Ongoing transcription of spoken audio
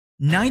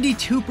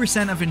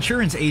92% of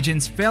insurance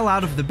agents fail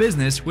out of the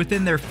business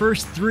within their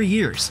first 3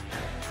 years.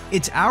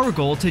 It's our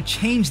goal to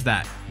change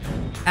that.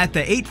 At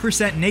the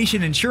 8%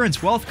 Nation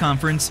Insurance Wealth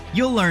Conference,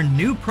 you'll learn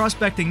new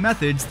prospecting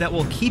methods that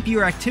will keep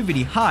your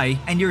activity high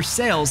and your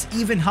sales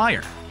even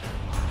higher.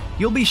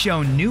 You'll be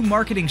shown new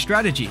marketing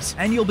strategies,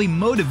 and you'll be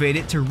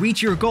motivated to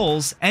reach your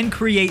goals and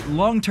create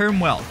long-term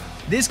wealth.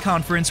 This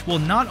conference will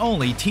not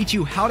only teach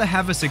you how to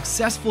have a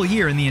successful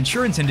year in the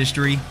insurance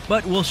industry,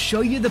 but will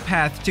show you the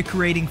path to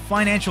creating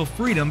financial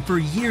freedom for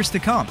years to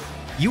come.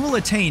 You will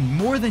attain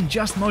more than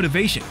just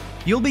motivation.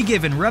 You'll be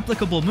given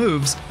replicable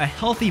moves, a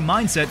healthy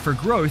mindset for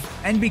growth,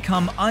 and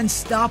become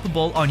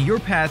unstoppable on your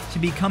path to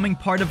becoming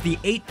part of the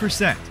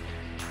 8%.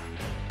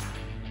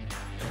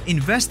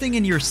 Investing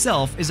in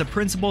yourself is a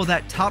principle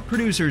that top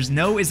producers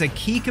know is a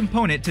key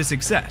component to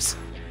success.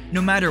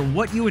 No matter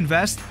what you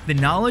invest, the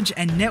knowledge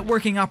and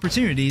networking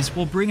opportunities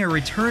will bring a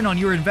return on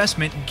your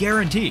investment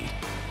guaranteed.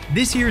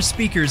 This year's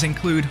speakers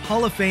include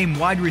Hall of Fame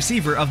wide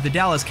receiver of the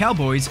Dallas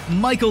Cowboys,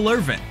 Micheal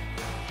Irvin,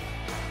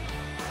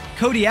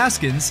 Cody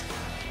Askins,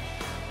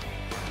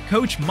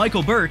 Coach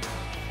Burt,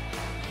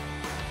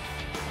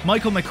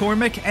 Michael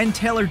McCormick and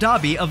Taylor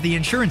Dobbie of the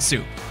Insurance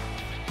Soup,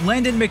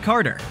 Landon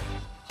McCarter,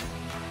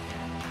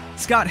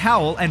 Scott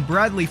Howell and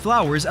Bradley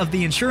Flowers of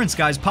the Insurance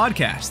Guys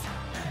podcast,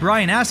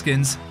 Brian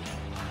Askins,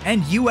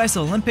 and U.S.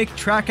 Olympic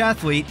track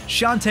athlete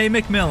Chantae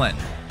McMillan.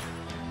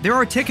 There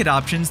are ticket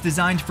options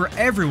designed for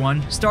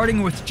everyone,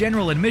 starting with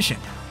general admission.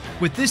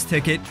 With this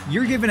ticket,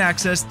 you're given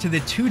access to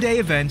the 2-day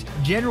event,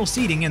 general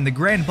seating in the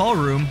Grand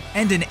Ballroom,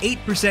 and an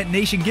 8%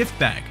 Nation gift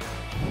bag.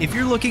 If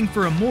you're looking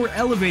for a more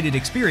elevated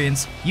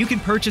experience, you can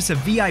purchase a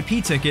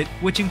VIP ticket,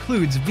 which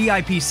includes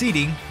VIP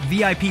seating,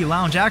 VIP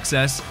lounge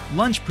access,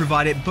 lunch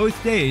provided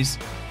both days,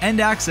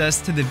 and access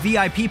to the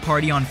VIP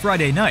party on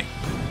Friday night.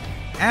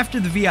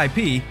 After the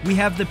VIP, we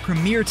have the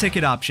Premier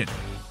ticket option.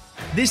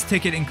 This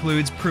ticket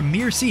includes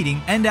premier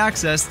seating and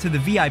access to the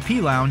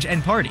VIP lounge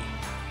and party,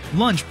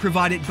 lunch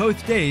provided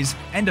both days,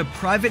 and a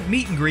private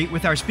meet and greet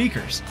with our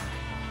speakers.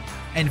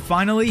 And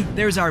finally,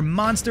 there's our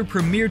Monster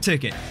Premier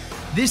ticket.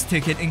 This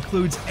ticket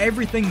includes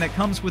everything that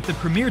comes with the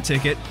Premier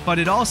ticket, but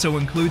it also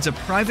includes a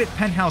private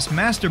penthouse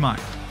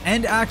mastermind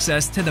and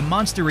access to the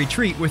Monster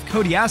Retreat with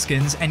Cody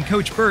Askins and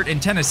Coach Burt in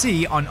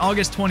Tennessee on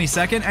August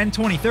 22nd and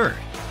 23rd.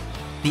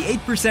 The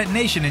 8%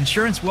 Nation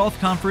Insurance Wealth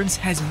Conference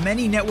has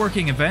many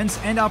networking events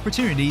and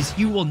opportunities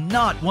you will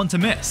not want to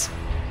miss.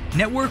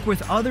 Network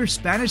with other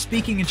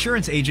Spanish-speaking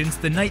insurance agents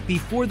the night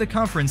before the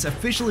conference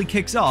officially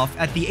kicks off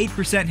at the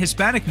 8%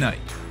 Hispanic Night.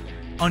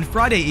 On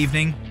Friday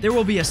evening, there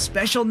will be a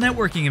special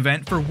networking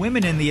event for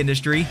women in the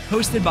industry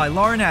hosted by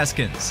Lauren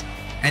Askins.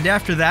 And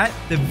after that,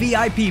 the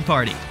VIP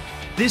party.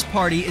 This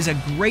party is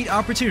a great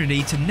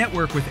opportunity to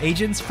network with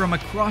agents from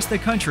across the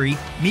country,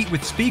 meet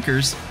with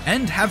speakers,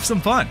 and have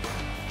some fun.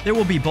 There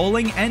will be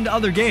bowling and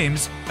other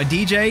games, a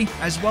DJ,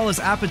 as well as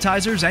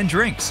appetizers and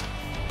drinks.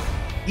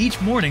 Each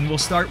morning will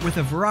start with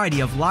a variety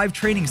of live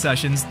training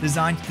sessions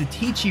designed to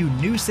teach you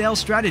new sales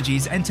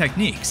strategies and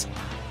techniques.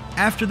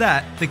 After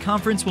that, the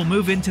conference will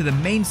move into the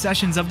main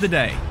sessions of the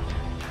day.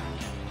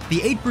 The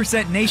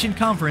 8% Nation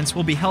Conference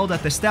will be held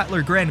at the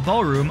Statler Grand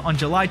Ballroom on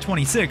July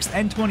 26th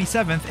and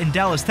 27th in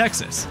Dallas,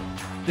 Texas.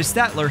 The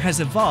Statler has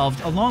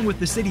evolved along with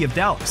the city of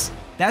Dallas.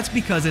 That's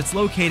because it's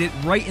located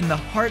right in the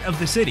heart of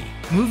the city,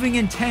 moving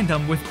in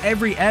tandem with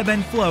every ebb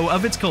and flow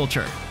of its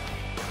culture.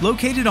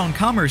 Located on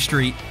Commerce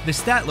Street, the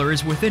Statler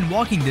is within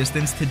walking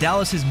distance to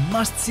Dallas's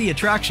must-see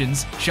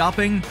attractions,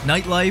 shopping,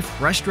 nightlife,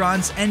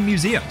 restaurants, and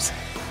museums.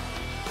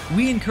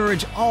 We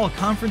encourage all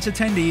conference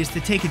attendees to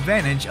take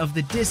advantage of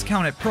the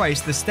discounted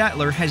price the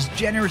Statler has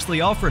generously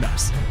offered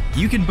us.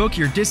 You can book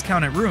your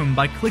discounted room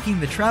by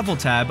clicking the Travel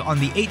tab on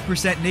the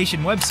 8%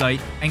 Nation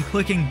website and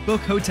clicking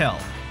Book Hotel.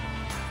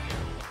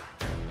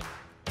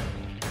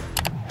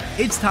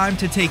 It's time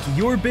to take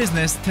your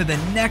business to the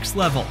next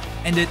level,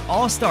 and it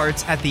all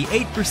starts at the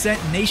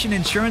 8% Nation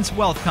Insurance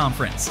Wealth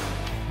Conference.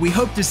 We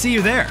hope to see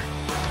you there.